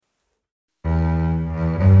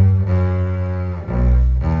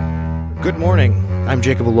Good morning. I'm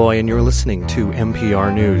Jacob Alloy, and you're listening to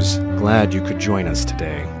NPR News. Glad you could join us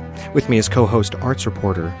today. With me is co-host arts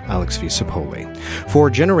reporter Alex V. Sapoli. For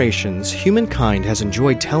generations, humankind has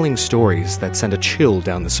enjoyed telling stories that send a chill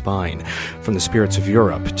down the spine. From the spirits of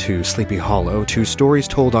Europe to Sleepy Hollow to stories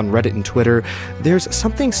told on Reddit and Twitter, there's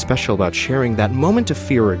something special about sharing that moment of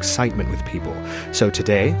fear or excitement with people. So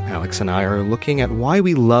today, Alex and I are looking at why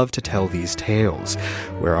we love to tell these tales,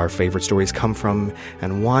 where our favorite stories come from,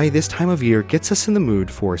 and why this time of year gets us in the mood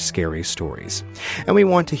for scary stories. And we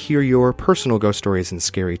want to hear your personal ghost stories and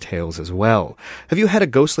scary tales as well. Have you had a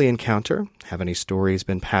ghostly encounter? Have any stories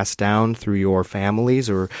been passed down through your families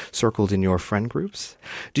or circled in your friend groups?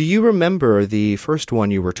 Do you remember the first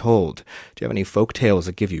one you were told? Do you have any folk tales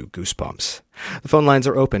that give you goosebumps? The phone lines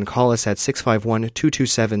are open. Call us at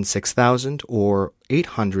 651-227-6000 or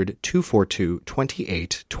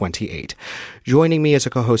 800-242-2828. Joining me as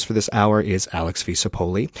a co-host for this hour is Alex V.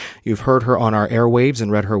 Sapoli. You've heard her on our airwaves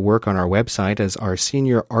and read her work on our website as our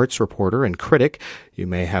senior arts reporter and critic. You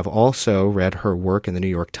may have also read her work in the New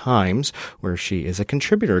York Times, where she is a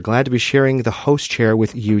contributor. Glad to be sharing the host chair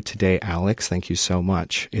with you today, Alex. Thank you so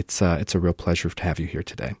much. It's a real pleasure to have you here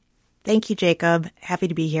today. Thank you, Jacob. Happy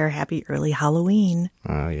to be here. Happy early Halloween.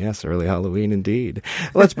 Yes, early Halloween indeed.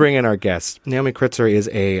 Let's bring in our guest. Naomi Kritzer is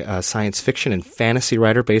a science fiction and fantasy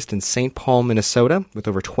writer based in St. Paul, Minnesota, with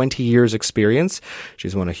over 20 years' experience.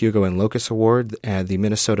 She's won a Hugo and Locus Award, the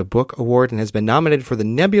Minnesota Book Award, and has been nominated for the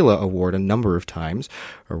Nebula Award a number of times.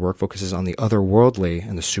 Her work focuses on the otherworldly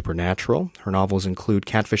and the supernatural. Her novels include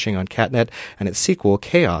Catfishing on Catnet and its sequel,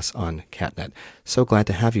 Chaos on Catnet. So glad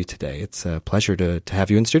to have you today. It's a pleasure to have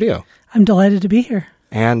you in studio. I'm delighted to be here.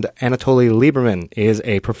 And Anatoly Lieberman is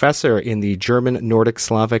a professor in the German, Nordic,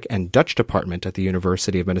 Slavic, and Dutch department at the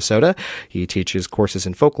University of Minnesota. He teaches courses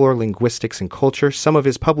in folklore, linguistics, and culture. Some of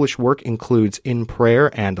his published work includes In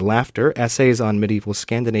Prayer and Laughter, essays on medieval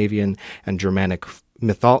Scandinavian and Germanic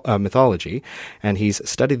mythology. And he's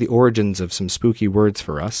studied the origins of some spooky words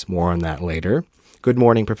for us. More on that later. Good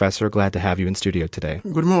morning, Professor. Glad to have you in studio today.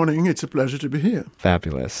 Good morning. It's a pleasure to be here.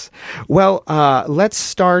 Fabulous. Well, let's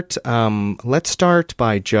start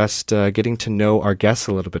by just getting to know our guests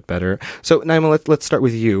a little bit better. So, Naima, let's start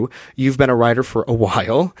with you. You've been a writer for a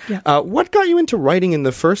while. Yeah. What got you into writing in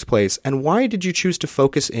the first place, and why did you choose to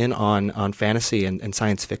focus in on fantasy and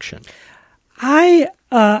science fiction?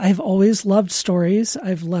 I've always loved stories.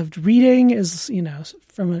 I've loved reading,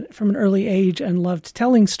 from an early age, and loved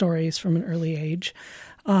telling stories from an early age.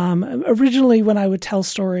 Originally, when I would tell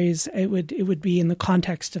stories, it would be in the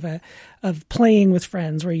context of playing with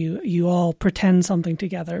friends, where you all pretend something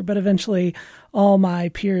together. But eventually, all my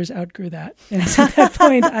peers outgrew that, and so at that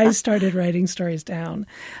point, I started writing stories down.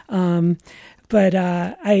 But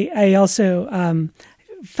I also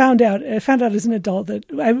found out as an adult that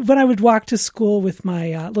when I would walk to school with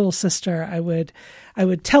my little sister, I would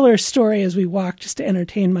tell her a story as we walked just to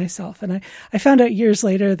entertain myself. And I found out years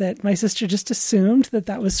later that my sister just assumed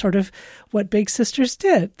that was sort of what big sisters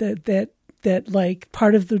did, that like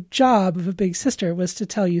part of the job of a big sister was to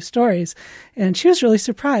tell you stories. And she was really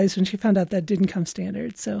surprised when she found out that didn't come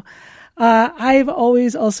standard. So I've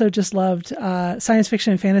always also just loved science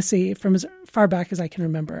fiction and fantasy from as far back as I can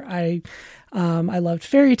remember. I loved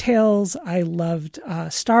fairy tales. I loved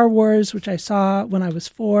Star Wars, which I saw when I was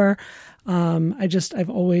 4. I've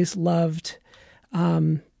always loved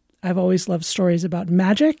stories about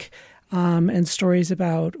magic and stories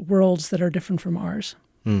about worlds that are different from ours.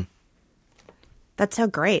 Mm. That's so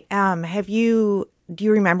great. Do you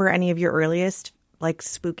remember any of your earliest like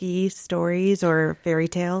spooky stories or fairy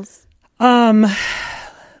tales?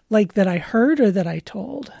 Like that I heard or that I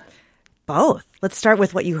told? Both. Let's start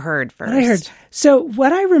with what you heard first. What I heard. So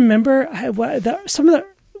what I remember, some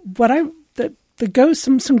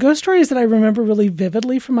ghost stories that I remember really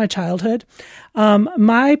vividly from my childhood.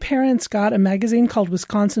 My parents got a magazine called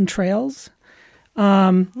Wisconsin Trails.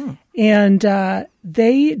 And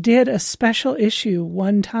they did a special issue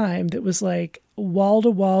one time that was like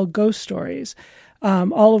wall-to-wall ghost stories,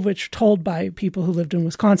 all of which told by people who lived in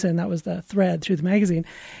Wisconsin. That was the thread through the magazine.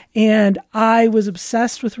 And I was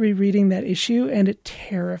obsessed with rereading that issue, and it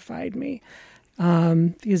terrified me.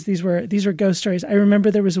 Because these were ghost stories. I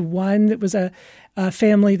remember there was one that was a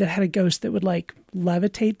family that had a ghost that would like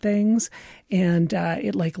levitate things, and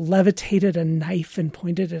it like levitated a knife and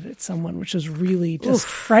pointed it at someone, which was really just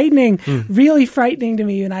frightening, really frightening to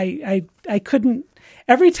me. And I couldn't.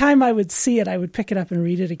 Every time I would see it, I would pick it up and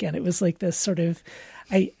read it again. It was like this sort of.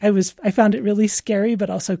 I found it really scary, but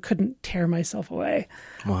also couldn't tear myself away.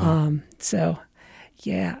 Wow. So,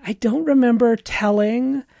 yeah, I don't remember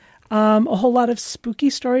telling A whole lot of spooky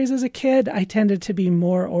stories as a kid. I tended to be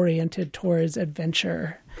more oriented towards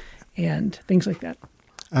adventure and things like that.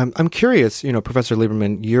 I'm curious, Professor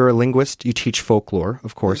Lieberman, you're a linguist. You teach folklore,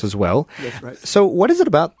 of course, as well. That's right. So what is it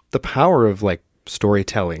about the power of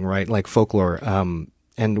storytelling, right? Like folklore,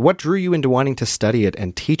 and what drew you into wanting to study it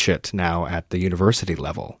and teach it now at the university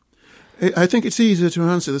level? I think it's easier to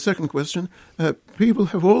answer the second question. People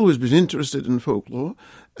have always been interested in folklore,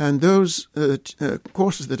 and those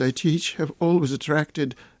courses that I teach have always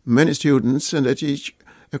attracted many students, and I teach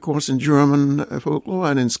a course in German folklore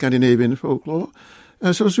and in Scandinavian folklore.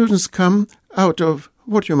 So students come out of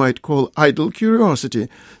what you might call idle curiosity,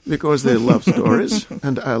 because they love stories,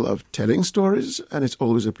 and I love telling stories, and it's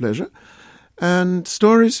always a pleasure. And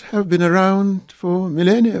stories have been around for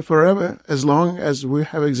millennia, forever. As long as we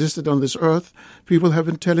have existed on this earth, people have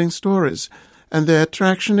been telling stories. And their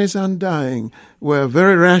attraction is undying. We're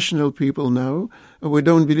very rational people now. We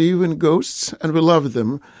don't believe in ghosts, and we love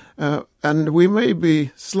them. And we may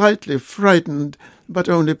be slightly frightened, but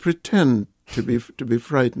only pretend to be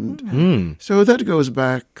frightened. Mm. So that goes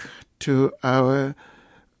back to our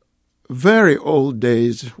very old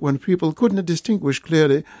days, when people couldn't distinguish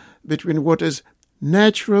clearly between what is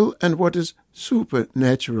natural and what is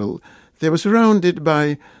supernatural. They were surrounded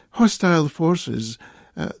by hostile forces,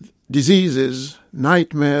 diseases,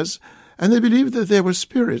 nightmares, and they believed that there were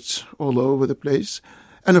spirits all over the place.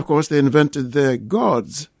 And of course they invented their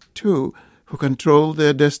gods too, who controlled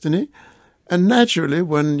their destiny. And naturally,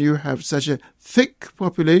 when you have such a thick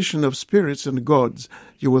population of spirits and gods,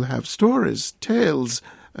 you will have stories, tales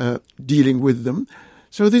dealing with them.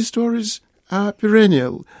 So these stories are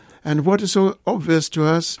perennial. And what is so obvious to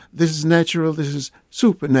us, this is natural, this is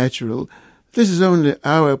supernatural. This is only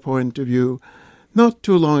our point of view. Not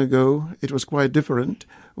too long ago, it was quite different,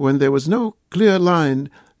 when there was no clear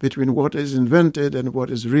line between what is invented and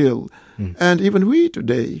what is real. And even we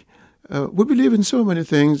today, we believe in so many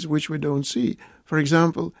things which we don't see. For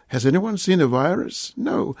example, has anyone seen a virus?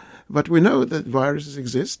 No. But we know that viruses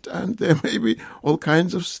exist, and there may be all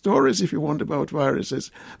kinds of stories, if you want, about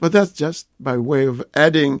viruses. But that's just by way of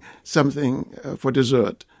adding something for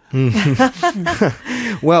dessert.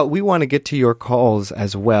 Well, we want to get to your calls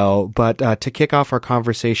as well, but to kick off our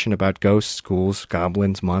conversation about ghosts, ghouls,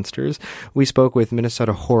 goblins, monsters, we spoke with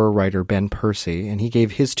Minnesota horror writer Ben Percy, and he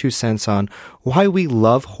gave his 2 cents on why we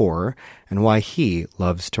love horror and why he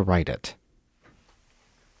loves to write it.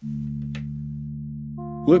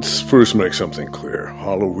 Let's first make something clear.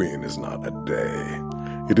 Halloween is not a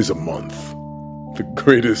day. It is a month. The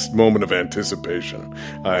greatest moment of anticipation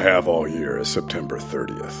I have all year is September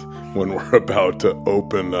 30th, when we're about to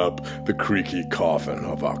open up the creaky coffin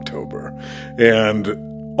of October. And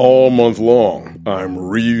all month long, I'm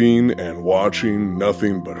reading and watching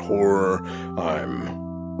nothing but horror.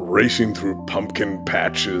 I'm racing through pumpkin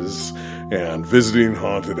patches and visiting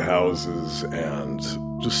haunted houses and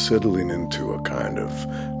just settling into a kind of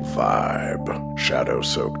vibe,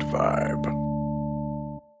 shadow-soaked vibe.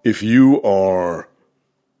 If you are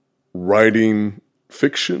writing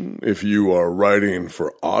fiction, if you are writing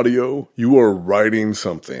for audio, you are writing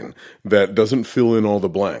something that doesn't fill in all the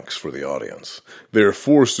blanks for the audience. They're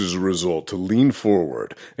forced as a result to lean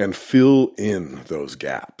forward and fill in those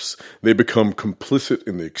gaps. They become complicit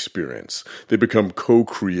in the experience. They become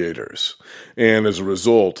co-creators. And as a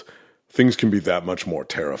result, things can be that much more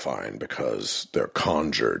terrifying because they're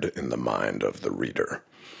conjured in the mind of the reader.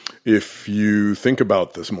 If you think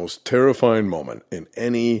about this most terrifying moment in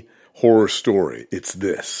any horror story, it's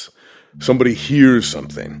this. Somebody hears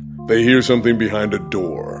something. They hear something behind a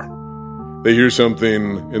door. They hear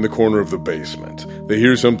something in the corner of the basement. They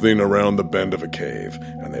hear something around the bend of a cave,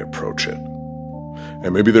 and they approach it.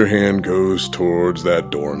 And maybe their hand goes towards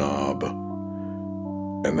that doorknob,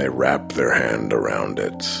 and they wrap their hand around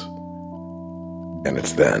it. And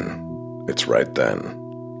it's right then,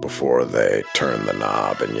 before they turn the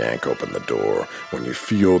knob and yank open the door, when you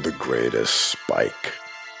feel the greatest spike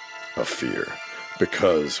of fear.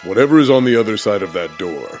 Because whatever is on the other side of that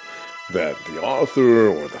door that the author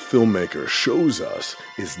or the filmmaker shows us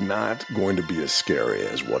is not going to be as scary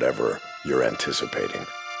as whatever you're anticipating.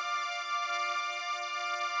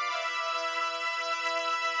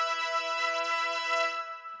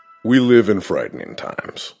 We live in frightening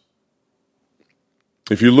times.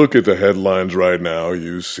 If you look at the headlines right now,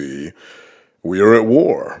 you see we are at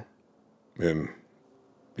war in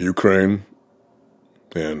Ukraine,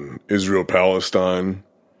 in Israel-Palestine.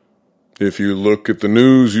 If you look at the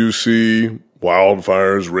news, you see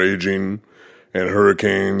wildfires raging and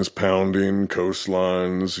hurricanes pounding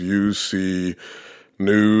coastlines. You see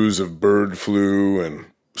news of bird flu and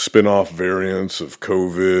spin-off variants of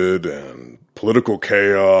COVID and political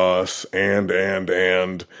chaos and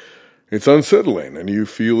it's unsettling, and you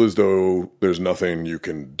feel as though there's nothing you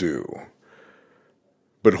can do.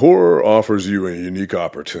 But horror offers you a unique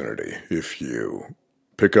opportunity if you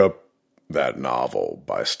pick up that novel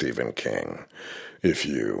by Stephen King, if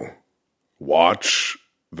you watch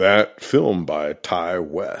that film by Ty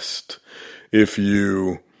West, if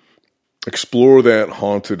you explore that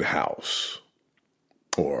haunted house,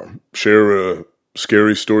 or share a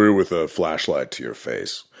scary story with a flashlight to your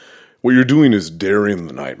face. What you're doing is daring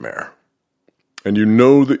the nightmare. And you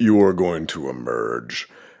know that you are going to emerge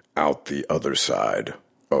out the other side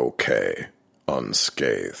okay,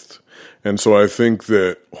 unscathed. And so I think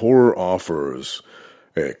that horror offers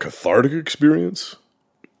a cathartic experience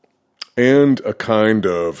and a kind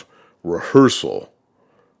of rehearsal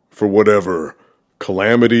for whatever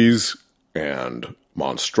calamities and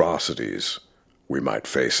monstrosities we might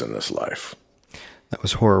face in this life. That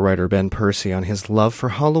was horror writer Ben Percy on his love for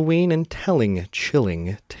Halloween and telling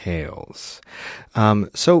chilling tales.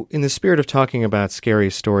 So in the spirit of talking about scary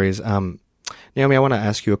stories, Naomi, I want to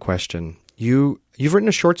ask you a question. You've written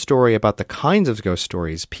a short story about the kinds of ghost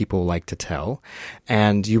stories people like to tell,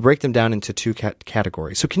 and you break them down into two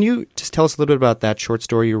categories. So can you just tell us a little bit about that short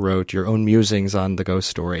story you wrote, your own musings on the ghost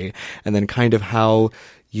story, and then kind of how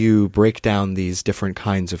you break down these different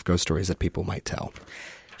kinds of ghost stories that people might tell?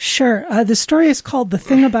 Sure. The story is called The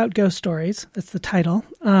Thing About Ghost Stories. That's the title.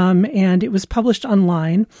 And it was published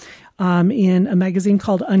online in a magazine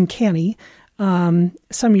called Uncanny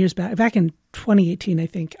some years back in 2018, I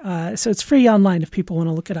think. So it's free online if people want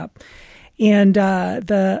to look it up. And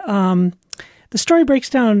the story breaks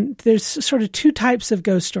down, there's sort of two types of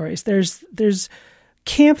ghost stories. There's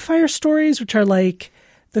campfire stories, which are like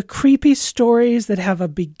the creepy stories that have a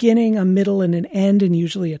beginning, a middle, and an end, and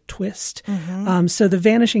usually a twist. Mm-hmm. So The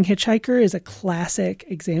Vanishing Hitchhiker is a classic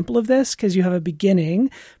example of this, because you have a beginning,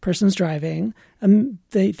 person's driving,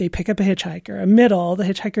 they pick up a hitchhiker. A middle, the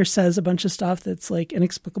hitchhiker says a bunch of stuff that's like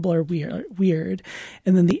inexplicable or weird,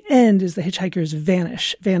 and then the end is the hitchhiker's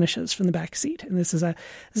vanishes from the back seat. And this is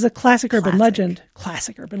a classic urban legend.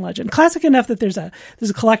 Classic urban legend. Classic enough that there's a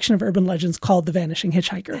collection of urban legends called The Vanishing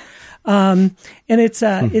Hitchhiker, and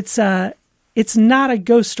it's not a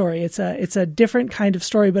ghost story. It's a different kind of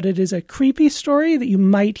story, but it is a creepy story that you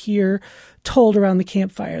might hear told around the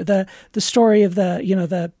campfire. The story of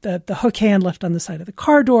the hook hand left on the side of the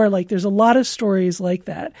car door. Like, there's a lot of stories like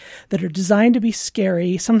that are designed to be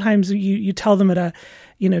scary. Sometimes you tell them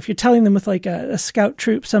if you're telling them with like a scout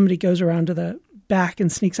troop, somebody goes around to the back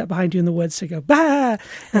and sneaks up behind you in the woods to go bah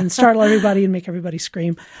and startle everybody and make everybody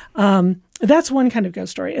scream. That's one kind of ghost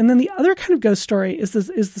story. And then the other kind of ghost story is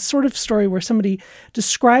the sort of story where somebody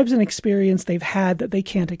describes an experience they've had that they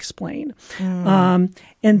can't explain.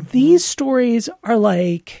 And these stories are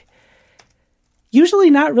like usually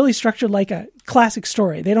not really structured like a classic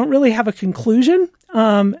story. They don't really have a conclusion.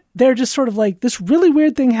 They're just sort of like, this really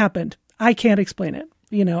weird thing happened. I can't explain it.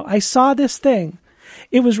 I saw this thing.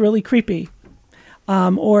 It was really creepy.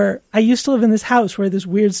 Or I used to live in this house where this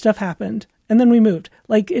weird stuff happened, and then we moved.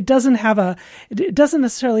 Like, it doesn't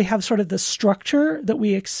necessarily have sort of the structure that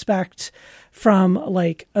we expect from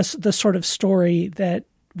like the sort of story that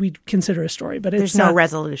we consider a story. But there's no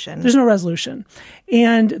resolution. There's no resolution.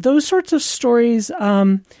 And those sorts of stories,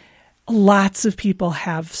 lots of people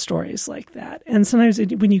have stories like that. And sometimes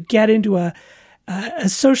when you get into a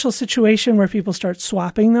social situation where people start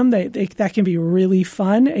swapping them, that can be really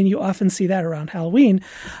fun, and you often see that around Halloween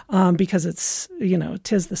because it's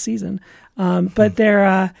tis the season. But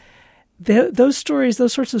those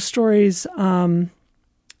sorts of stories.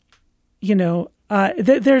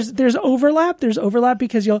 There's overlap. There's overlap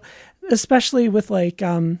because you'll, especially with like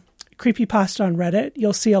creepypasta on Reddit,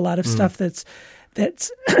 you'll see a lot of stuff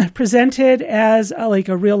that's presented as like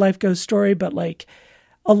a real life ghost story, but like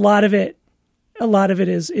a lot of it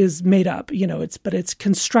is made up, it's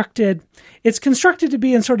constructed. It's constructed to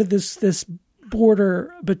be in sort of this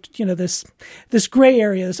border, but this gray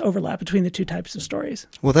area, this overlap between the two types of stories.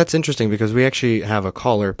 Well, that's interesting because we actually have a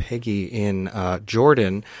caller, Peggy, in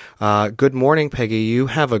Jordan. Good morning, Peggy. You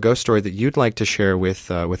have a ghost story that you'd like to share with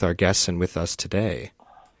our guests and with us today.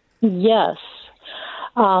 Yes.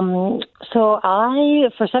 So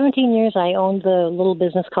for 17 years, I owned the little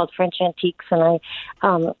business called French Antiques, and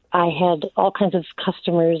I had all kinds of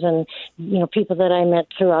customers and, people that I met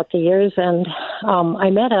throughout the years. And, I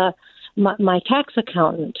met my tax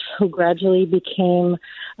accountant who gradually became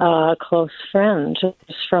a close friend, just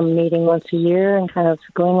from meeting once a year and kind of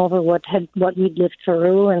going over what we'd lived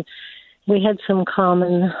through. And we had some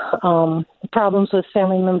common problems with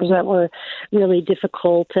family members that were really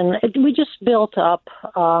difficult, and we just built up.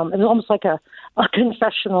 It was almost like a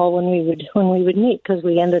confessional when we would meet, because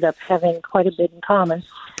we ended up having quite a bit in common.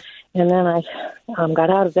 And then I got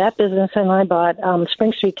out of that business, and I bought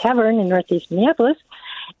Spring Street Tavern in Northeast Minneapolis,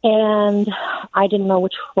 and I didn't know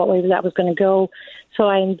what way that was going to go. So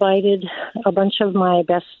I invited a bunch of my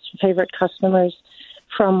best favorite customers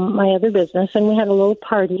from my other business, and we had a little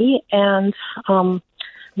party, and it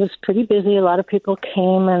was pretty busy. A lot of people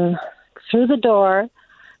came, and through the door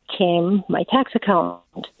came my tax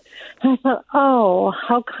accountant. And I thought, oh,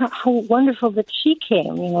 how wonderful that she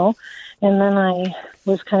came, you know. And then I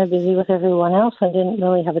was kind of busy with everyone else. I didn't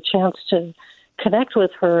really have a chance to connect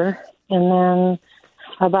with her. And then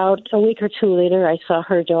about a week or two later, I saw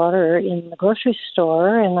her daughter in the grocery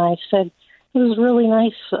store, and I said, it was really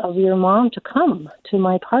nice of your mom to come to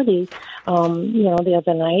my party, the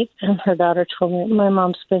other night. And her daughter told me, my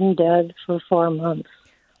mom's been dead for 4 months.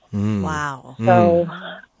 Mm. Wow. So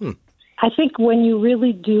I think when you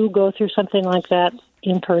really do go through something like that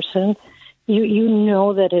in person, you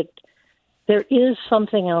know that there is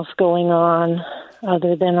something else going on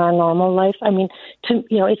other than our normal life. I mean,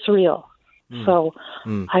 it's real. So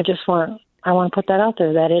I want to put that out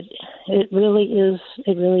there, that it really is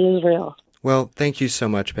real. Well, thank you so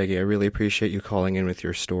much, Peggy. I really appreciate you calling in with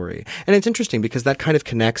your story. And it's interesting because that kind of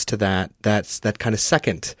connects to that kind of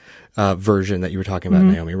second version that you were talking about,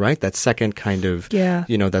 Naomi, right? That second kind of,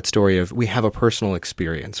 that story of we have a personal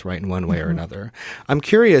experience, right, in one way or another. I'm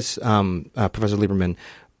curious, Professor Lieberman,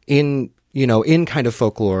 in kind of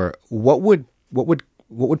folklore, what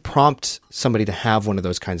would prompt somebody to have one of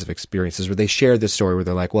those kinds of experiences where they share this story where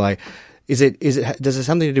they're like, well, does it have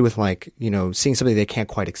something to do with seeing something they can't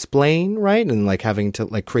quite explain, right? And having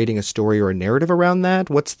to creating a story or a narrative around that?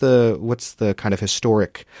 What's the kind of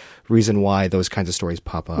historic reason why those kinds of stories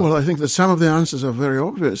pop up? Well, I think that some of the answers are very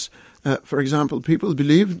obvious. For example, people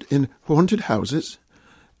believed in haunted houses,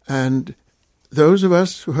 and those of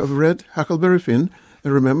us who have read Huckleberry Finn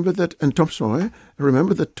remember that, and Tom Sawyer,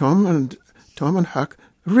 remember that Tom and Huck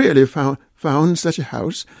really found such a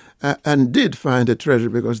house and did find a treasure,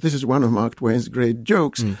 because this is one of Mark Twain's great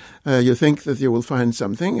jokes. You think that you will find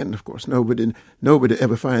something, and of course nobody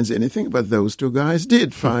ever finds anything, but those two guys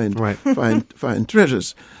did find find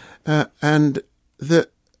treasures. And the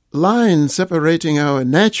line separating our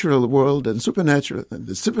natural world and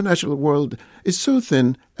the supernatural world is so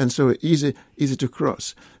thin and so easy to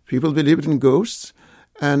cross. People believed in ghosts,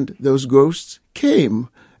 and those ghosts came,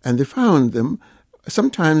 and they found them.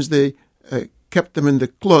 Sometimes they kept them in the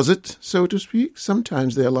closet, so to speak.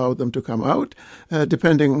 Sometimes they allowed them to come out,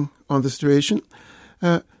 depending on the situation.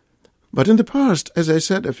 But in the past, as I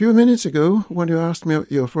said a few minutes ago, when you asked me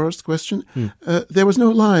your first question, there was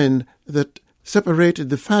no line that separated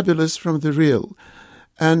the fabulous from the real.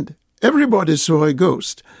 And everybody saw a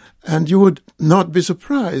ghost, and you would not be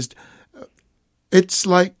surprised. It's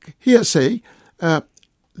like hearsay.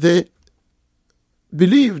 They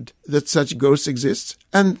believed that such ghosts exist,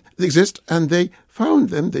 and they found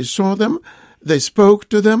them, they saw them, they spoke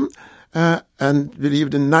to them, and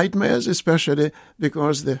believed in nightmares, especially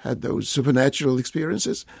because they had those supernatural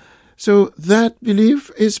experiences. So that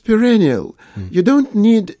belief is perennial. You don't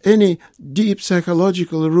need any deep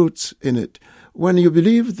psychological roots in it. When you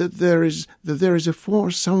believe that there is a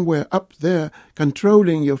force somewhere up there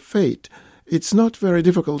controlling your fate, it's not very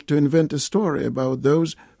difficult to invent a story about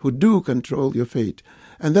those who do control your fate.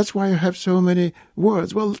 And that's why you have so many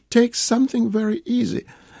words. Well, take something very easy.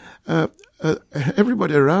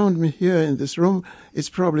 Everybody around me here in this room is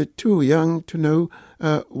probably too young to know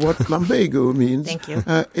what lumbago means. Thank you.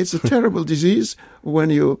 It's a terrible disease when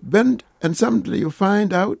you bend and suddenly you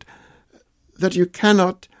find out that you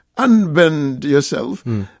cannot unbend yourself.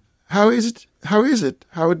 How is it?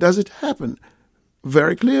 How does it happen?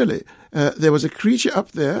 Very clearly. There was a creature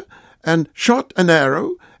up there and shot an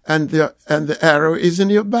arrow, and the arrow is in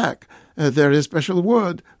your back. There is a special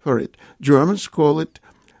word for it. Germans call it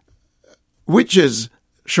witch's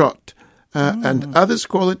shot, and others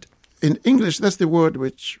call it, in English, that's the word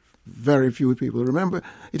which very few people remember,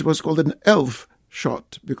 it was called an elf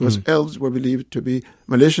shot, because elves were believed to be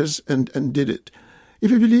malicious and did it.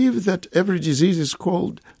 If you believe that every disease is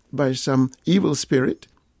caused by some evil spirit,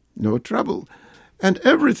 no trouble. And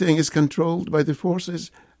everything is controlled by the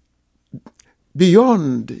forces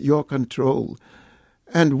beyond your control.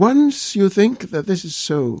 And once you think that this is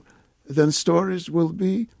so, then stories will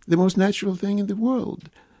be the most natural thing in the world.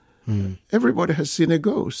 Everybody has seen a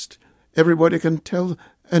ghost. Everybody can tell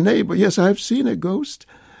a neighbor, yes, I've seen a ghost,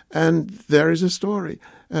 and there is a story.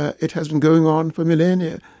 It has been going on for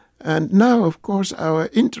millennia. And now, of course, our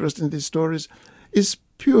interest in these stories is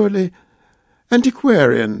purely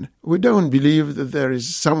antiquarian. We don't believe that there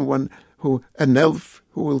is someone an elf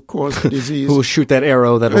who will cause a disease. Who will shoot that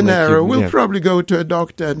arrow that'll an make arrow. you... We'll yeah. probably go to a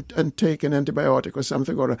doctor and take an antibiotic or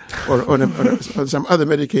something, or some other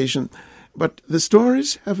medication. But the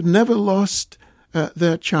stories have never lost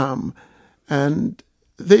their charm, and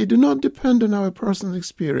they do not depend on our personal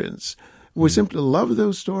experience. We simply love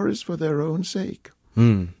those stories for their own sake.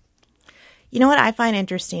 Mm. You know what I find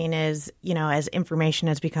interesting is, as information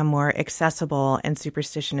has become more accessible and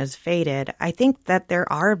superstition has faded, I think that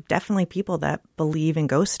there are definitely people that believe in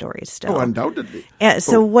ghost stories still. Oh, undoubtedly.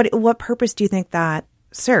 So what purpose do you think that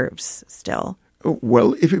serves still?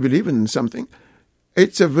 Well, if you believe in something,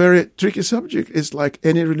 it's a very tricky subject. It's like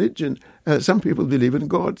any religion. Some people believe in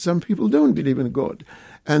God, some people don't believe in God.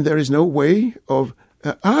 And there is no way of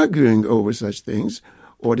arguing over such things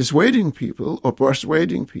or dissuading people or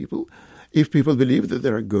persuading people. If people believe that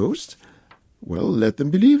there are ghosts, well, let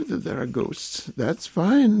them believe that there are ghosts. That's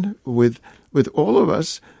fine with all of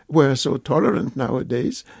us. We're so tolerant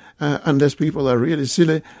nowadays. Unless people are really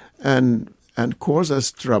silly and cause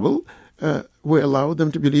us trouble, we allow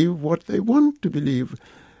them to believe what they want to believe.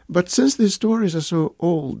 But since these stories are so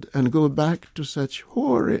old and go back to such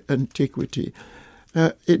hoary antiquity,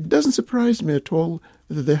 it doesn't surprise me at all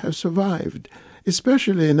that they have survived,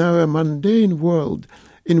 especially in our mundane world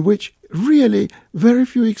in which really very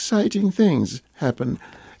few exciting things happen.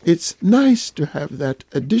 It's nice to have that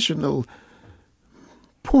additional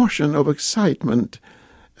portion of excitement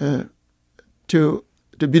to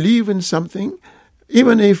believe in something,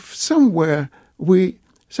 even if somewhere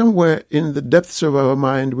in the depths of our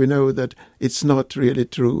mind we know that it's not really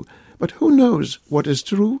true. But who knows what is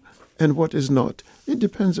true and what is not? It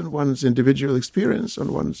depends on one's individual experience,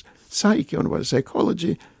 on one's psyche, on one's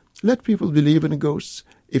psychology. Let people believe in ghosts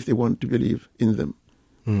if they want to believe in them.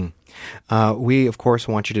 Mm. We, of course,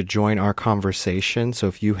 want you to join our conversation. So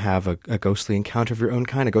if you have a ghostly encounter of your own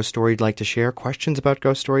kind, a ghost story you'd like to share, questions about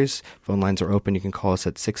ghost stories, phone lines are open. You can call us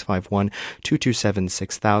at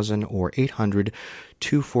 651-227-6000 or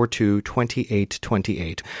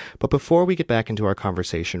 800-242-2828. But before we get back into our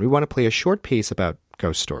conversation, we want to play a short piece about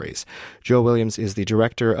ghost stories. Joe Williams is the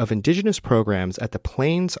director of Indigenous programs at the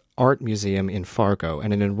Plains Art Museum in Fargo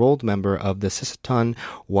and an enrolled member of the Sisseton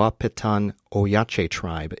Wahpeton Oyache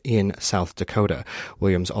tribe in South Dakota.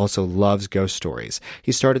 Williams also loves ghost stories.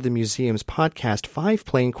 He started the museum's podcast 5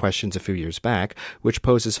 Plain Questions a few years back, which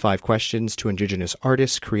poses 5 questions to Indigenous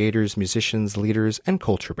artists, creators, musicians, leaders, and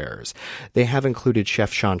culture bearers. They have included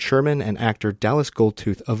Chef Sean Sherman and actor Dallas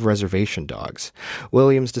Goldtooth of Reservation Dogs.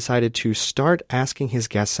 Williams decided to start asking his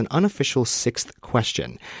guests an unofficial 6th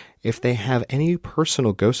question, if they have any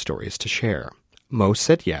personal ghost stories to share. Most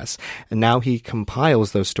said yes, and now he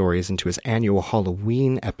compiles those stories into his annual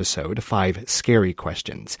Halloween episode, 5 Scary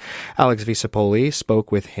Questions. Alex Visapoli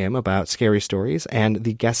spoke with him about scary stories and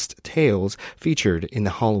the guest tales featured in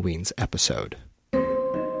the Halloween's episode.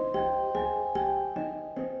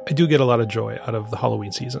 I do get a lot of joy out of the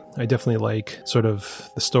Halloween season. I definitely like sort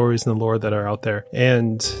of the stories and the lore that are out there.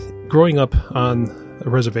 And growing up on a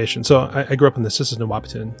reservation, so I grew up in the Sisseton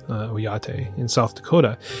Wahpeton Oyache in South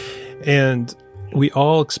Dakota, and we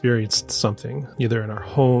all experienced something, either in our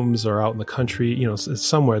homes or out in the country,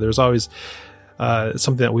 somewhere. There's always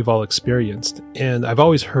something that we've all experienced. And I've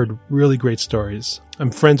always heard really great stories.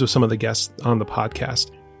 I'm friends with some of the guests on the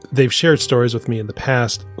podcast. They've shared stories with me in the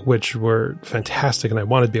past, which were fantastic, and I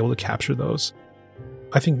wanted to be able to capture those.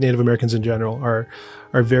 I think Native Americans in general are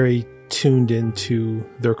very tuned into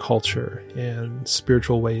their culture and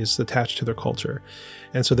spiritual ways attached to their culture.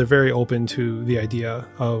 And so they're very open to the idea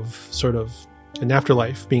of sort of an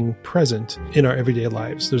afterlife being present in our everyday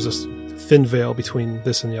lives. There's this thin veil between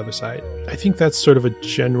this and the other side. I think that's sort of a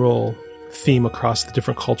general theme across the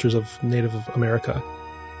different cultures of Native America.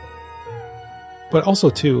 But also,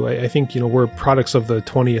 too, I think, we're products of the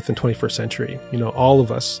 20th and 21st century. All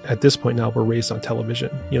of us at this point now, we're raised on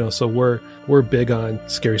television, so we're big on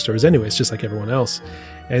scary stories anyways, just like everyone else.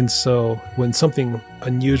 And so when something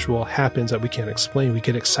unusual happens that we can't explain, we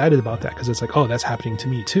get excited about that because it's like, oh, that's happening to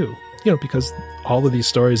me too. Because all of these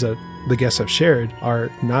stories that the guests have shared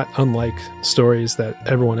are not unlike stories that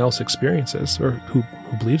everyone else experiences or who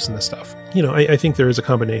believes in this stuff. I think there is a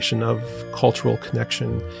combination of cultural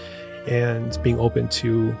connection and being open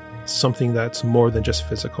to something that's more than just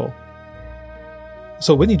physical.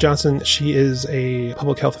 So Whitney Johnson, she is a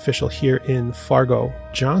public health official here in Fargo.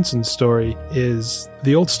 Johnson's story is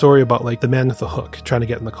the old story about the man with the hook trying to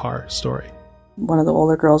get in the car story. One of the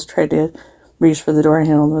older girls tried to reach for the door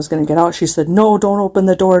handle and was going to get out. She said, "No, don't open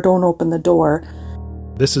the door, don't open the door."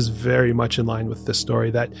 This is very much in line with this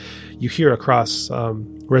story that you hear across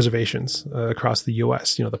reservations across the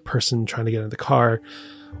U.S. The person trying to get in the car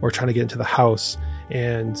or trying to get into the house.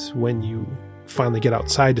 And when you finally get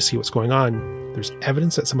outside to see what's going on, there's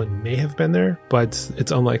evidence that someone may have been there, but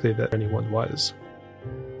it's unlikely that anyone was.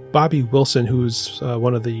 Bobby Wilson, who's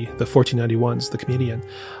one of the 1491s, the comedian,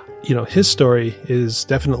 his story is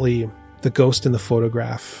definitely the ghost in the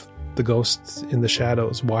photograph, the ghost in the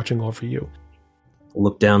shadows watching over you.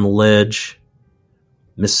 Look down the ledge.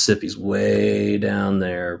 Mississippi's way down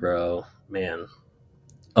there, bro. Man,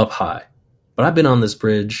 up high. But I've been on this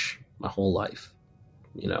bridge my whole life.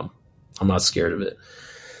 I'm not scared of it.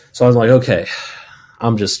 So I was like, okay,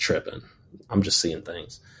 I'm just tripping. I'm just seeing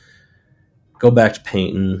things. Go back to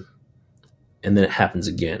painting, and then it happens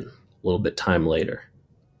again a little bit time later.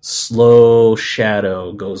 Slow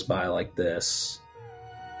shadow goes by like this.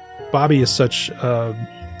 Bobby is such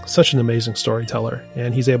an amazing storyteller,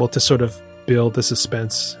 and he's able to sort of build the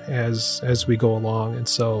suspense as we go along. And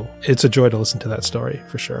so it's a joy to listen to that story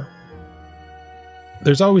for sure.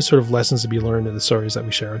 There's always sort of lessons to be learned in the stories that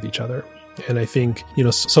we share with each other. And I think,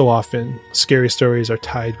 so often scary stories are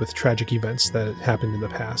tied with tragic events that happened in the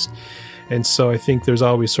past. And so I think there's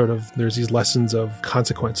always there's these lessons of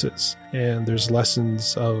consequences, and there's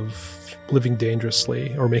lessons of living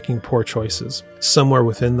dangerously or making poor choices. Somewhere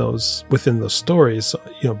within those stories,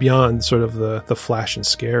 beyond sort of the flash and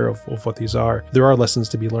scare of what these are, there are lessons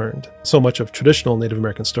to be learned. So much of traditional Native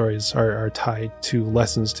American stories are tied to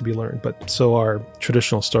lessons to be learned, but so are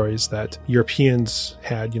traditional stories that Europeans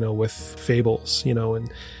had, with fables, and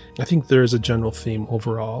I think there is a general theme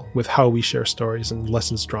overall with how we share stories and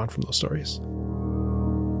lessons drawn from those stories.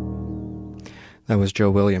 That was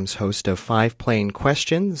Joe Williams, host of 5 Plain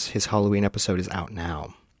Questions. His Halloween episode is out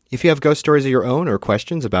now. If you have ghost stories of your own or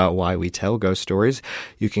questions about why we tell ghost stories,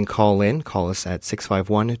 you can call in. Call us at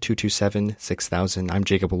 651-227-6000. I'm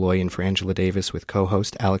Jacob Alloy in for Angela Davis with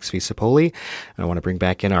co-host Alex V. Sapoli. And I want to bring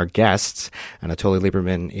back in our guests. Anatoly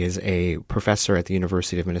Lieberman is a professor at the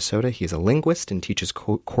University of Minnesota. He's a linguist and teaches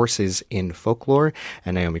courses in folklore.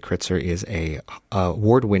 And Naomi Kritzer is a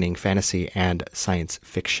award-winning fantasy and science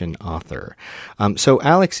fiction author. So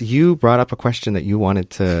Alex, you brought up a question that you wanted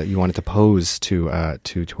to pose to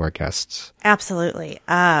our guests. Absolutely.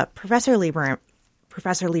 Professor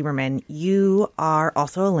Lieberman, you are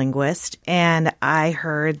also a linguist, and I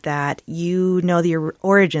heard that you know the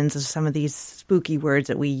origins of some of these spooky words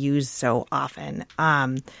that we use so often.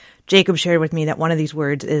 Jacob shared with me that one of these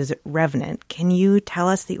words is revenant. Can you tell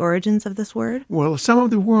us the origins of this word? Well, some of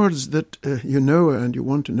the words that you know and you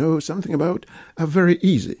want to know something about are very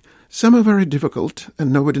easy. Some are very difficult,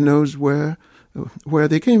 and nobody knows where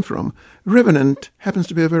they came from. Revenant happens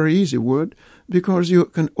to be a very easy word because you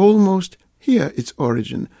can almost hear its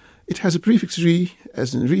origin. It has a prefix re,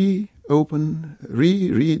 as in reopen,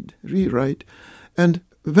 reread, rewrite, and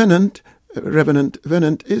venant, revenant,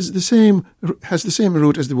 venant has the same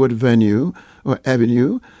root as the word venue or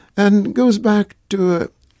avenue, and goes back to an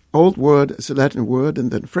old word, it's a Latin word, and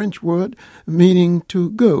then French word meaning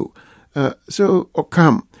to go, or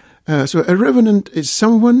come. So a revenant is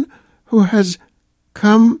someone who has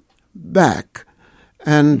come back,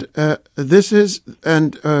 and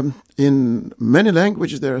in many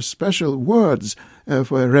languages there are special words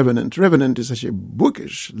for a revenant. Revenant is such a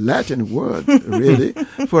bookish Latin word, really,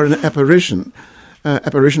 for an apparition.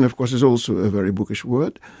 Apparition, of course, is also a very bookish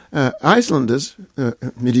word. Icelanders,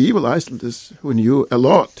 medieval Icelanders, who knew a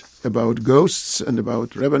lot about ghosts and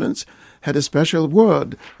about revenants, had a special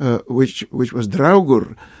word, which was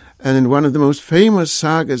draugur. And in one of the most famous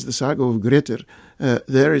sagas, the saga of Grettir,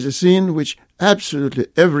 there is a scene which absolutely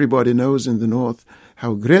everybody knows in the north,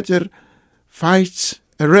 how Grettir fights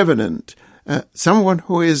a revenant, someone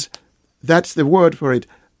who is, that's the word for it,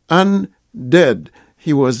 undead.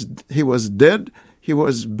 He was dead, he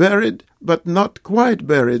was buried, but not quite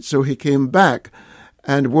buried, so he came back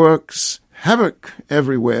and works havoc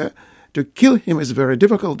everywhere. To kill him is very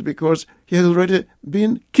difficult because he has already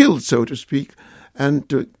been killed, so to speak, and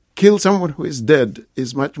to kill someone who is dead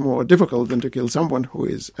is much more difficult than to kill someone who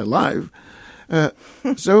is alive.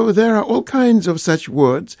 So there are all kinds of such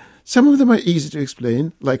words. Some of them are easy to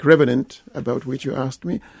explain, like revenant, about which you asked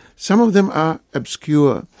me. Some of them are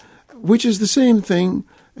obscure, which is the same thing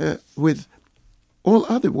with all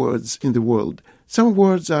other words in the world. Some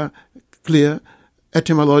words are clear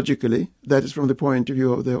etymologically, that is from the point of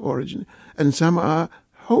view of their origin, and some are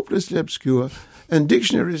hopelessly obscure, and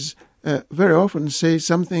dictionaries very often say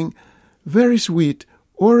something very sweet,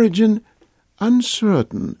 origin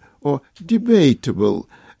uncertain or debatable,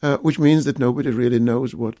 which means that nobody really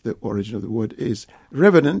knows what the origin of the word is.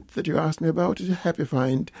 Revenant, that you asked me about, is a happy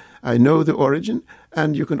find. I know the origin,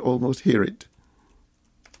 and you can almost hear it.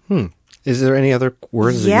 Is there any other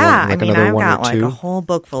words? Yeah, that you want, I've another one got or like two? a whole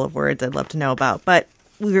book full of words I'd love to know about. But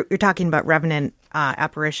you're talking about revenant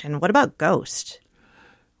apparition. What about ghost?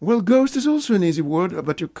 Well, ghost is also an easy word,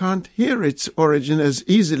 but you can't hear its origin as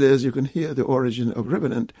easily as you can hear the origin of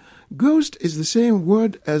revenant. Ghost is the same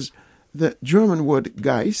word as the German word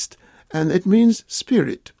Geist, and it means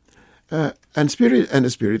spirit. And a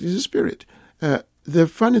spirit is a spirit. The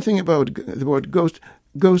funny thing about the word ghost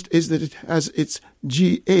is that it has its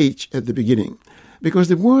GH at the beginning, because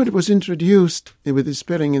the word was introduced with the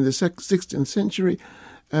spelling in the 16th century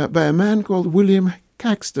by a man called William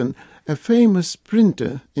Caxton, a famous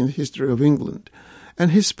printer in the history of England.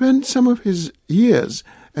 And he spent some of his years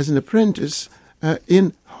as an apprentice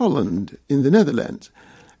in Holland, in the Netherlands,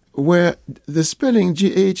 where the spelling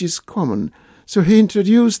GH is common. So he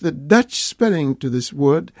introduced the Dutch spelling to this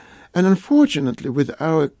word, and unfortunately, with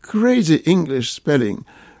our crazy English spelling,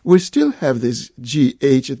 we still have this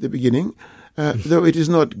GH at the beginning, though it is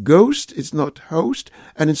not ghost, it's not host,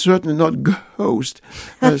 and it's certainly not ghost.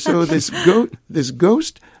 So this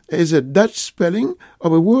ghost is a Dutch spelling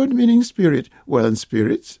of a word meaning spirit. Well, in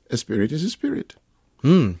spirits, a spirit is a spirit.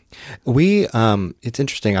 It's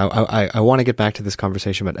interesting. I want to get back to this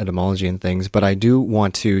conversation about etymology and things, but I do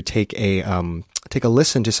want to take a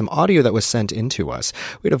listen to some audio that was sent in to us.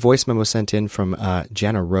 We had a voice memo sent in from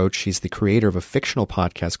Jana Roach. She's the creator of a fictional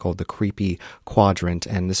podcast called The Creepy Quadrant,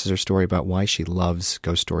 and this is her story about why she loves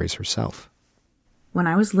ghost stories herself. When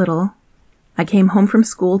I was little, I came home from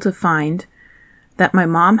school to find that my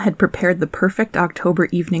mom had prepared the perfect October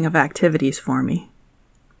evening of activities for me.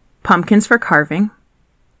 Pumpkins for carving,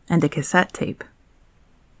 and a cassette tape.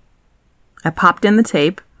 I popped in the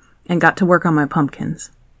tape and got to work on my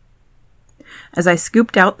pumpkins. As I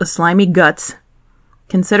scooped out the slimy guts,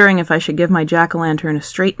 considering if I should give my jack-o'-lantern a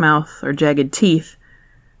straight mouth or jagged teeth,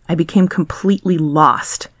 I became completely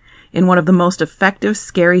lost in one of the most effective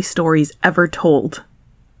scary stories ever told.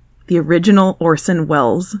 The original Orson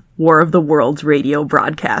Welles' War of the Worlds radio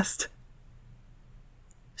broadcast.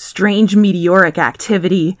 Strange meteoric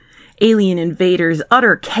activity, alien invaders,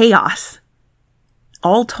 utter chaos.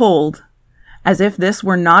 All told as if this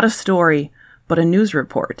were not a story, but a news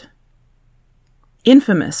report.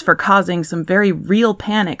 Infamous for causing some very real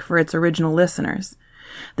panic for its original listeners,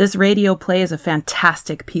 this radio play is a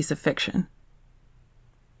fantastic piece of fiction.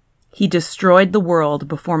 He destroyed the world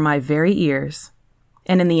before my very ears,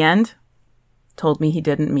 and in the end, told me he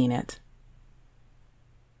didn't mean it.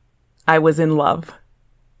 I was in love.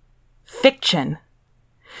 Fiction.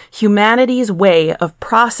 Humanity's way of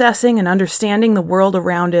processing and understanding the world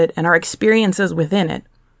around it and our experiences within it.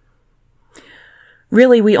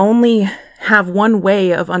 Really, we only have one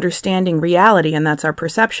way of understanding reality, and that's our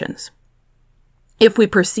perceptions. If we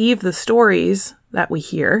perceive the stories that we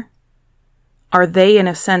hear, are they in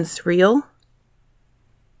a sense real?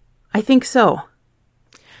 I think so.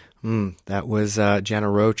 That was Jana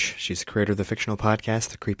Roach. She's the creator of the fictional podcast,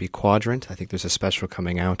 The Creepy Quadrant. I think there's a special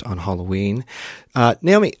coming out on Halloween.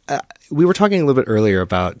 Naomi, we were talking a little bit earlier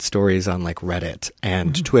about stories on like Reddit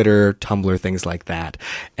and Twitter, Tumblr, things like that.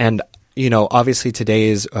 And you know, obviously today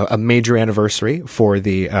is a major anniversary for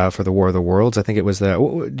the War of the Worlds. I think it was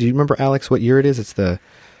do you remember, Alex, what year it is? It's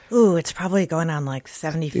it's probably going on like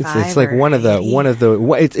 75. It's like one of the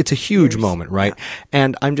it's a huge moment, right? Yeah.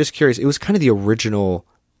 And I'm just curious. It was kind of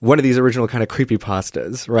one of these original kind of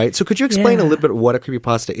creepypastas, right? So could you explain a little bit what a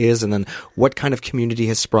creepypasta is, and then what kind of community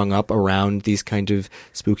has sprung up around these kind of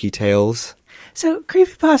spooky tales? So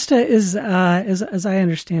creepypasta is, as I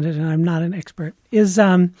understand it, and I'm not an expert, is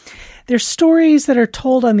they're stories that are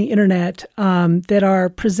told on the internet that are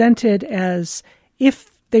presented as if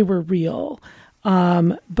they were real,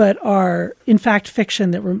 but are in fact fiction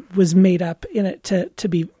that was made up in it to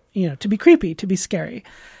be creepy, to be scary.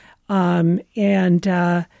 There's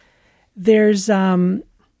the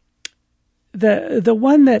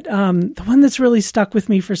one that's really stuck with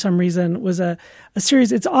me for some reason was a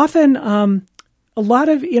series. It's often a lot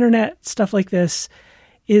of internet stuff like this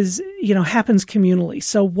is happens communally.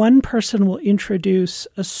 So one person will introduce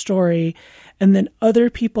a story, and then other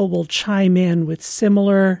people will chime in with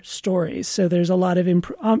similar stories. So there's a lot of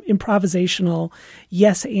improvisational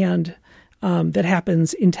yes and that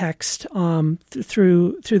happens in text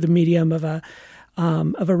through the medium of a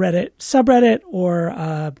Reddit subreddit or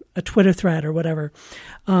a Twitter thread or whatever.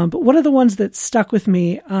 But one of the ones that stuck with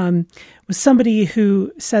me was somebody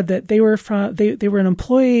who said that they were an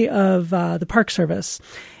employee of the Park Service,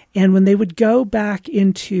 And when they would go back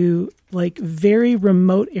into like very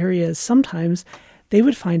remote areas, sometimes they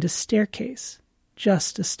would find a staircase,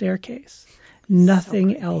 just a staircase,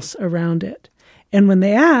 nothing else around it. And when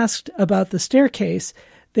they asked about the staircase,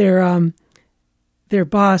 their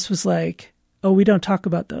boss was like, "Oh, we don't talk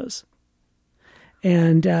about those."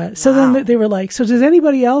 And so then they were like, "So does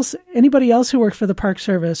anybody else who worked for the Park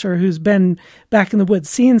Service or who's been back in the woods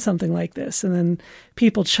seen something like this?" And then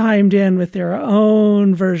people chimed in with their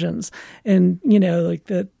own versions, and like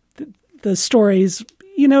the stories,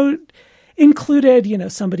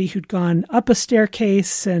 included, somebody who'd gone up a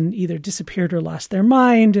staircase and either disappeared or lost their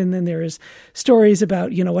mind. And then there is stories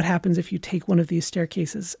about, what happens if you take one of these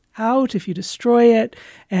staircases out, if you destroy it,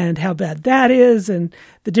 and how bad that is, and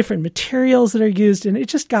the different materials that are used. And it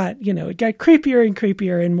just got, it got creepier and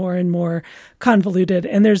creepier and more convoluted.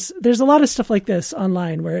 And there's a lot of stuff like this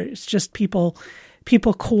online where it's just people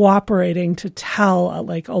cooperating to tell a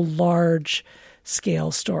large scale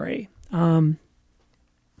story.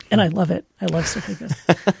 And I love it. I love stuff like this.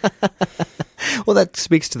 Well, that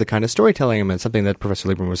speaks to the kind of storytelling, and something that Professor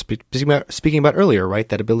Lieberman was speaking about earlier, right?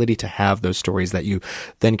 That ability to have those stories that you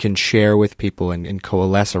then can share with people and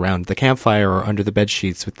coalesce around the campfire or under the bed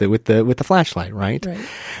sheets with the flashlight, right? Right.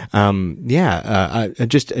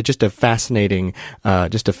 Just a fascinating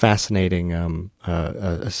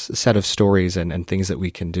set of stories and things that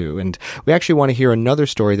we can do. And we actually want to hear another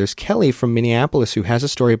story. There's Kelly from Minneapolis who has a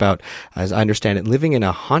story about, as I understand it, living in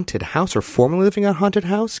a haunted house or formerly living in a haunted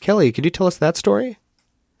house. Kelly, could you tell us that story?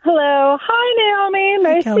 Hello. Hi, Naomi.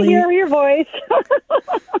 Nice to hear your voice.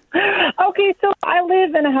 Okay, so I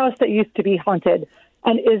live in a house that used to be haunted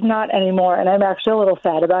and is not anymore, and I'm actually a little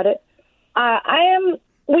sad about it.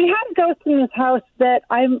 We had a ghost in this house that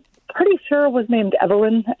I'm pretty sure was named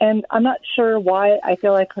Evelyn, and I'm not sure why I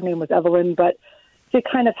feel like her name was Evelyn, but she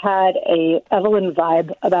kind of had a Evelyn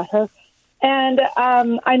vibe about her. And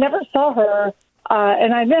I never saw her,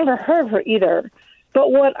 and I never heard her either. But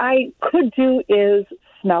what I could do is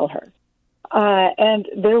smell her. And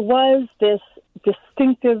there was this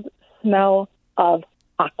distinctive smell of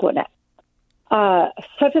Aquanet.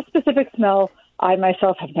 Such a specific smell. I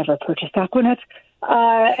myself have never purchased Aquanet.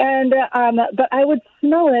 But I would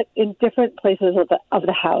smell it in different places of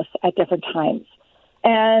the house at different times.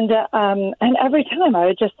 And every time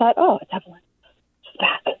I just thought, oh, it's Evelyn. She's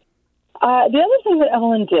back. The other thing that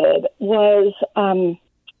Evelyn did was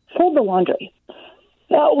fold the laundry.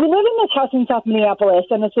 Now, we live in this house in South Minneapolis,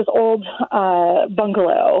 and it's this old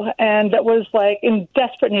bungalow, and that was like in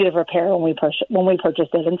desperate need of repair when we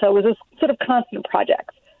purchased it. And so it was this sort of constant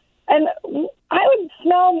project. And I would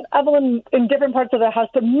smell Evelyn in different parts of the house,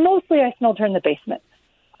 but mostly I smelled her in the basement.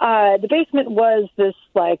 The basement was this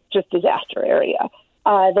just disaster area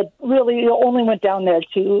that really only went down there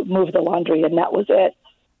to move the laundry, and that was it.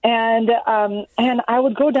 And I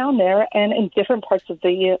would go down there, and in different parts of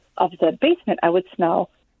the basement, I would smell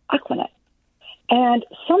Aquanet. And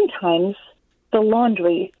sometimes the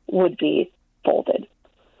laundry would be folded.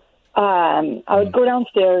 I would go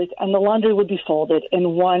downstairs, and the laundry would be folded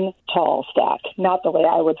in one tall stack. Not the way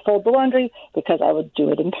I would fold the laundry, because I would do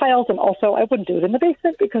it in piles, and also I wouldn't do it in the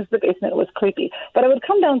basement because the basement was creepy. But I would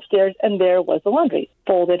come downstairs, and there was the laundry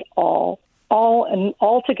folded all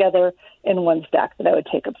together in one stack that I would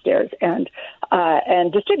take upstairs and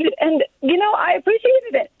distribute. And I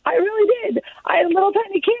appreciated it. I really did. I had little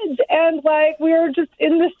tiny kids, and we were just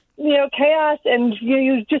in this chaos, and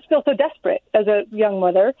you just feel so desperate as a young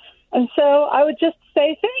mother. And so I would just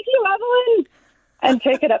say, "Thank you, Evelyn," and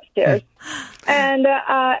take it upstairs. And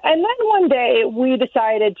then one day we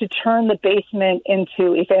decided to turn the basement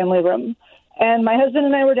into a family room. And my husband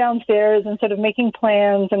and I were downstairs and sort of making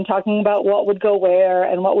plans and talking about what would go where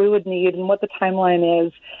and what we would need and what the timeline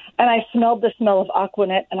is. And I smelled the smell of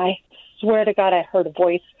Aquanet, and I swear to God I heard a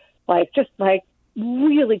voice, just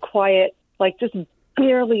really quiet, just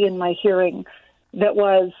barely in my hearing, that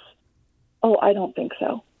was, "Oh, I don't think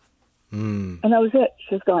so." And that was it.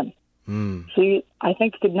 She was gone. She, I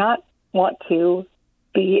think, did not want to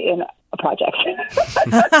be in a project. So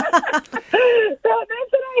that's what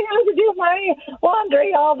I had to do my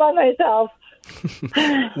laundry all by myself.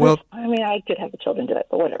 Well, I mean, I could have the children do it,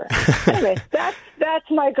 but whatever. Anyway,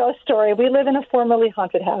 that's my ghost story. We live in a formerly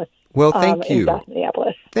haunted house. Well, thank you. In South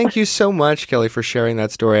Minneapolis. Thank you so much, Kelly, for sharing that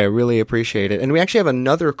story. I really appreciate it. And we actually have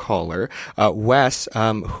another caller, Wes,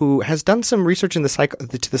 who has done some research in the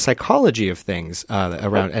psychology of things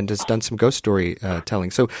around, and has done some ghost story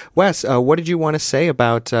telling. So, Wes, what did you want to say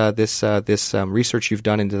about this research you've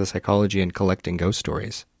done into the psychology and collecting ghost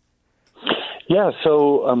stories? Yeah,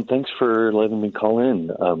 so thanks for letting me call in.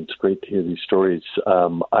 It's great to hear these stories.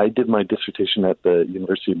 I did my dissertation at the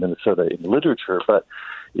University of Minnesota in literature, but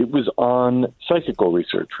it was on psychical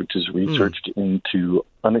research, which is research into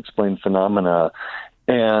unexplained phenomena.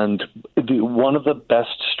 And one of the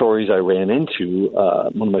best stories I ran into,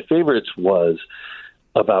 one of my favorites, was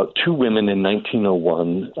about two women in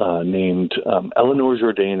 1901 named Eleanor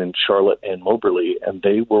Jourdain and Charlotte Ann Moberly, and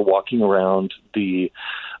they were walking around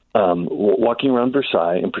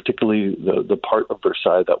Versailles, and particularly the part of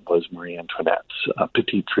Versailles that was Marie Antoinette's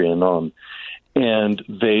Petit Trianon. And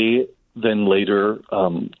they then later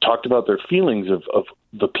talked about their feelings of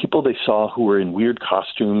the people they saw who were in weird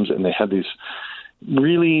costumes, and they had these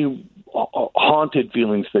really haunted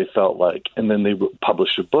feelings they felt like. And then they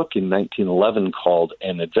published a book in 1911 called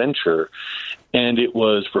An Adventure, and it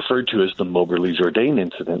was referred to as the Moberly-Jourdain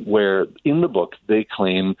incident, where in the book they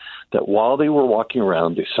claim that while they were walking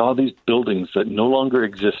around, they saw these buildings that no longer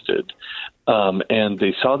existed, and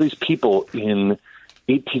they saw these people in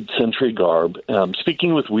 18th century garb,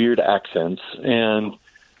 speaking with weird accents, and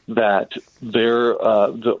that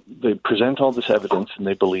they present all this evidence, and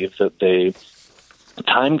they believe that they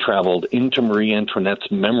time traveled into Marie Antoinette's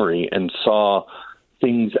memory and saw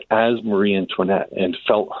things as Marie Antoinette and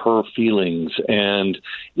felt her feelings. And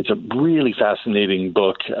it's a really fascinating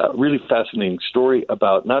book, a really fascinating story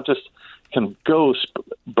about not just kind of ghosts,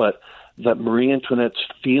 but that Marie Antoinette's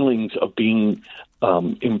feelings of being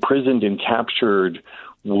imprisoned and captured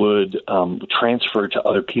would transfer to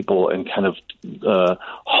other people and kind of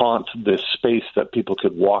haunt this space that people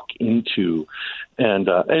could walk into. And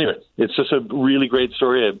anyway, it's just a really great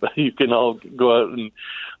story. You can all go out and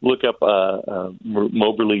look up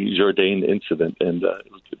Moberly-Jourdain incident, and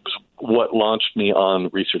it was what launched me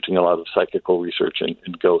on researching a lot of psychical research and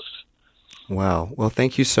ghosts. Wow. Well,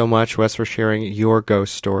 thank you so much, Wes, for sharing your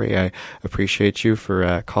ghost story. I appreciate you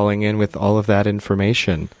for calling in with all of that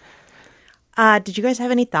information. Did you guys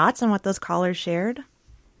have any thoughts on what those callers shared?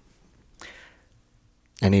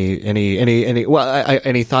 Any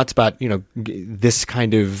thoughts about, these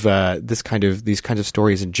kinds of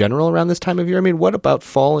stories in general around this time of year? I mean, what about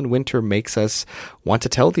fall and winter makes us want to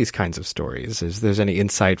tell these kinds of stories? Is there any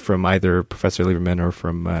insight from either Professor Lieberman or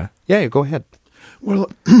from, go ahead.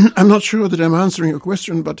 Well, I'm not sure that I'm answering your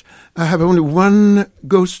question, but I have only one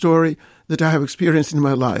ghost story that I have experienced in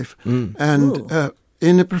my life. And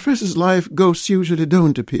in a professor's life, ghosts usually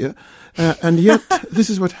don't appear. And yet, this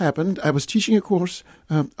is what happened. I was teaching a course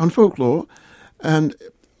on folklore, and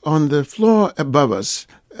on the floor above us,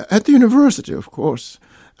 at the university, of course,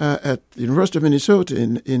 at the University of Minnesota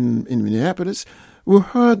in Minneapolis, we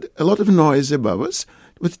heard a lot of noise above us,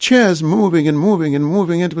 with chairs moving and moving and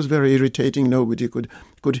moving, and it was very irritating. Nobody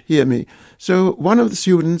could hear me. So one of the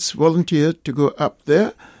students volunteered to go up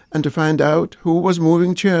there and to find out who was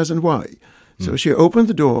moving chairs and why. So she opened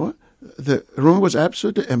the door. The room was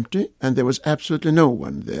absolutely empty, and there was absolutely no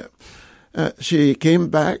one there. She came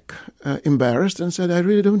back embarrassed and said, I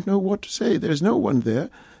really don't know what to say. There's no one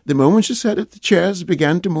there. The moment she said it, the chairs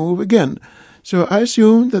began to move again. So I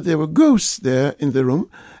assumed that there were ghosts there in the room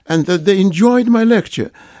and that they enjoyed my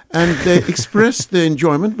lecture, and they expressed their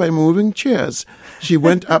enjoyment by moving chairs. She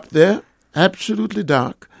went up there, absolutely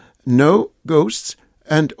dark, no ghosts,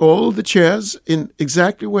 and all the chairs in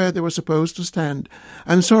exactly where they were supposed to stand.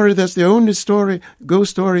 I'm sorry, that's the only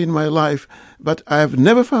ghost story in my life, but I've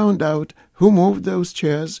never found out who moved those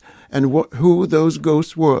chairs and who those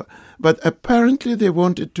ghosts were. But apparently they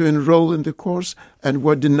wanted to enroll in the course and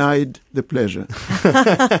were denied the pleasure.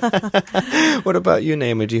 What about you,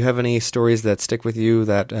 Naima? Do you have any stories that stick with you,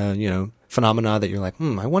 that, phenomena that you're like,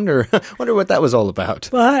 I wonder what that was all about?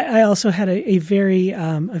 Well, I also had a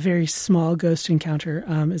very small ghost encounter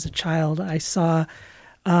as a child. I saw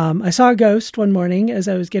a ghost one morning as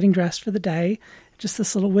I was getting dressed for the day, just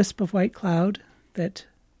this little wisp of white cloud that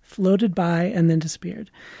floated by and then disappeared.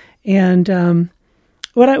 And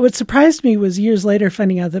what surprised me was years later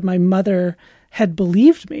finding out that my mother had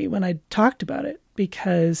believed me when I talked about it,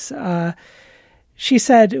 because she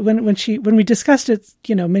said when we discussed it,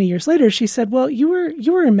 many years later, she said, "Well, you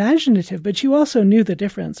were imaginative, but you also knew the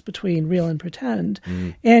difference between real and pretend,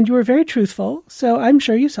 and you were very truthful. So I'm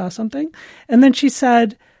sure you saw something." And then she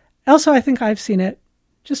said, "Also, I think I've seen it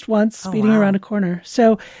just once, speeding around a corner."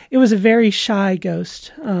 So it was a very shy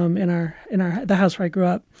ghost in the house where I grew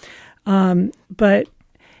up. But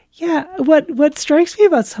yeah, what strikes me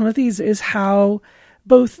about some of these is how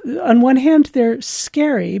both, on one hand, they're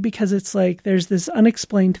scary because it's like there's this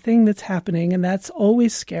unexplained thing that's happening, and that's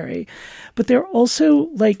always scary. But they're also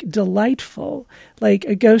like delightful, like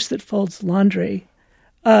a ghost that folds laundry,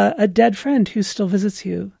 a dead friend who still visits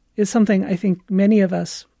you, is something I think many of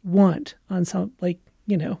us want on some, like,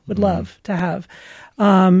 would love to have.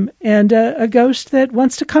 And a ghost that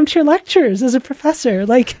wants to come to your lectures as a professor.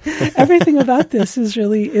 Like, everything about this is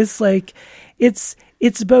like, it's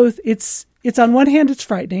both, it's on one hand, it's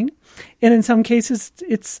frightening. And in some cases,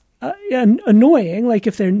 it's annoying, like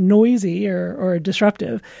if they're noisy or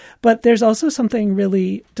disruptive. But there's also something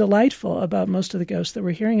really delightful about most of the ghosts that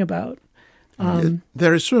we're hearing about.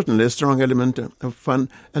 There is certainly a strong element of fun.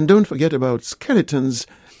 And don't forget about skeletons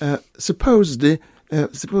supposedly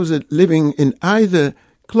living in either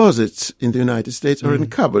closets in the United States or in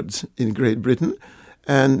cupboards in Great Britain.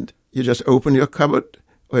 And you just open your cupboard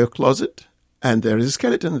or your closet, and there is a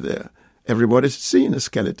skeleton there. Everybody's seen a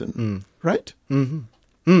skeleton, right?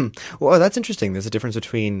 Mm-hmm. Well, that's interesting. There's a difference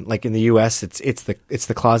between, like, in the U.S., it's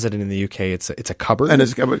the closet, and in the U.K., it's a cupboard. And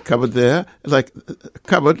it's a cupboard there, like a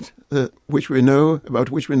cupboard which we know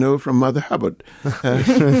from Mother Hubbard,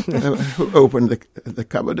 who opened the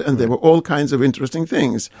cupboard, and there were all kinds of interesting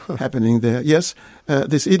things happening there. Yes,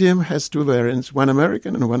 this idiom has two variants: one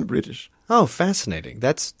American and one British. Oh, fascinating.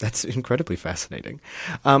 That's incredibly fascinating.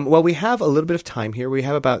 Well, we have a little bit of time here. We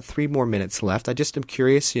have about 3 more minutes left. I just am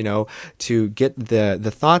curious, to get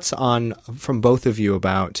the thoughts from both of you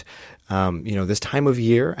about, this time of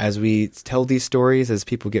year as we tell these stories, as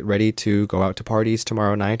people get ready to go out to parties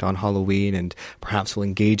tomorrow night on Halloween, and perhaps will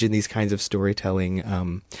engage in these kinds of storytelling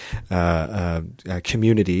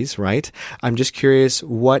communities, right? I'm just curious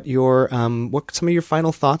what some of your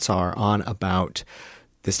final thoughts are about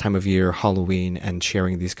this time of year, Halloween, and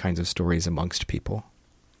sharing these kinds of stories amongst people.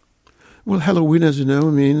 Well, Halloween, as you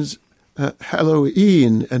know, means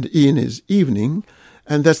Halloween, and "een" is evening,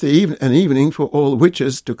 and that's an evening for all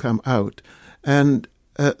witches to come out. And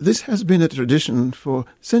this has been a tradition for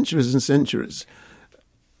centuries and centuries.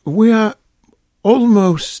 We are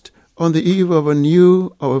almost on the eve of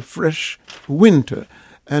a fresh winter,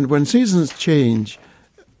 and when seasons change,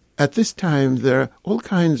 at this time, there are all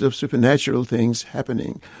kinds of supernatural things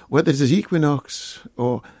happening, whether it's an equinox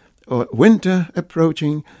or winter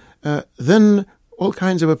approaching. Then all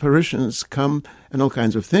kinds of apparitions come and all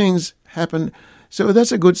kinds of things happen. So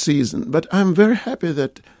that's a good season. But I'm very happy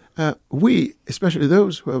that we, especially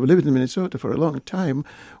those who have lived in Minnesota for a long time,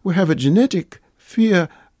 we have a genetic fear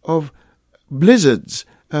of blizzards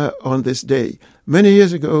on this day. Many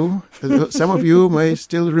years ago, some of you may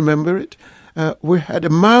still remember it, we had a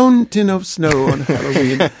mountain of snow on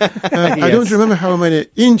Halloween. Yes. I don't remember how many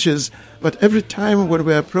inches, but every time when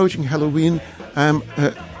we're approaching Halloween,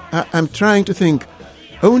 I'm trying to think,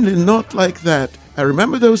 only not like that. I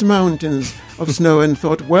remember those mountains of snow and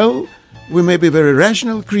thought, well, we may be very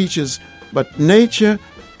rational creatures, but nature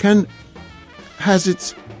can have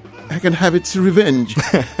its revenge,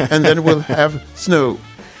 and then we'll have snow.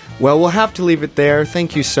 Well, we'll have to leave it there.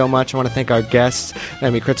 Thank you so much. I want to thank our guests.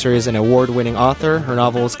 Naomi Kritzer is an award-winning author. Her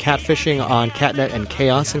novels Catfishing on Catnet and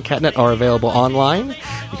Chaos in Catnet are available online.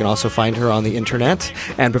 You can also find her on the internet.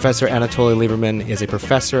 And Professor Anatoly Lieberman is a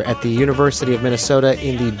professor at the University of Minnesota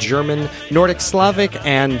in the German, Nordic, Slavic,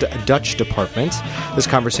 and Dutch department. This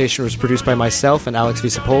conversation was produced by myself and Alex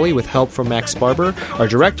Visapoli with help from Max Barber. Our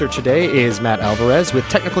director today is Matt Alvarez with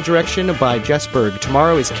technical direction by Jess Berg.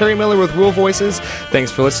 Tomorrow is Carrie Miller with Rural Voices.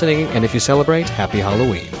 Thanks for listening. And if you celebrate, happy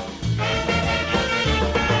Halloween.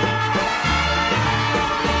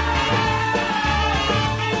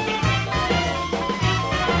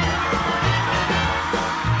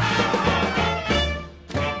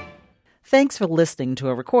 Thanks for listening to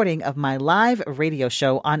a recording of my live radio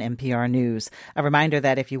show on NPR News. A reminder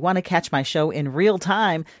that if you want to catch my show in real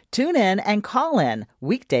time, tune in and call in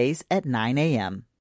weekdays at 9 a.m.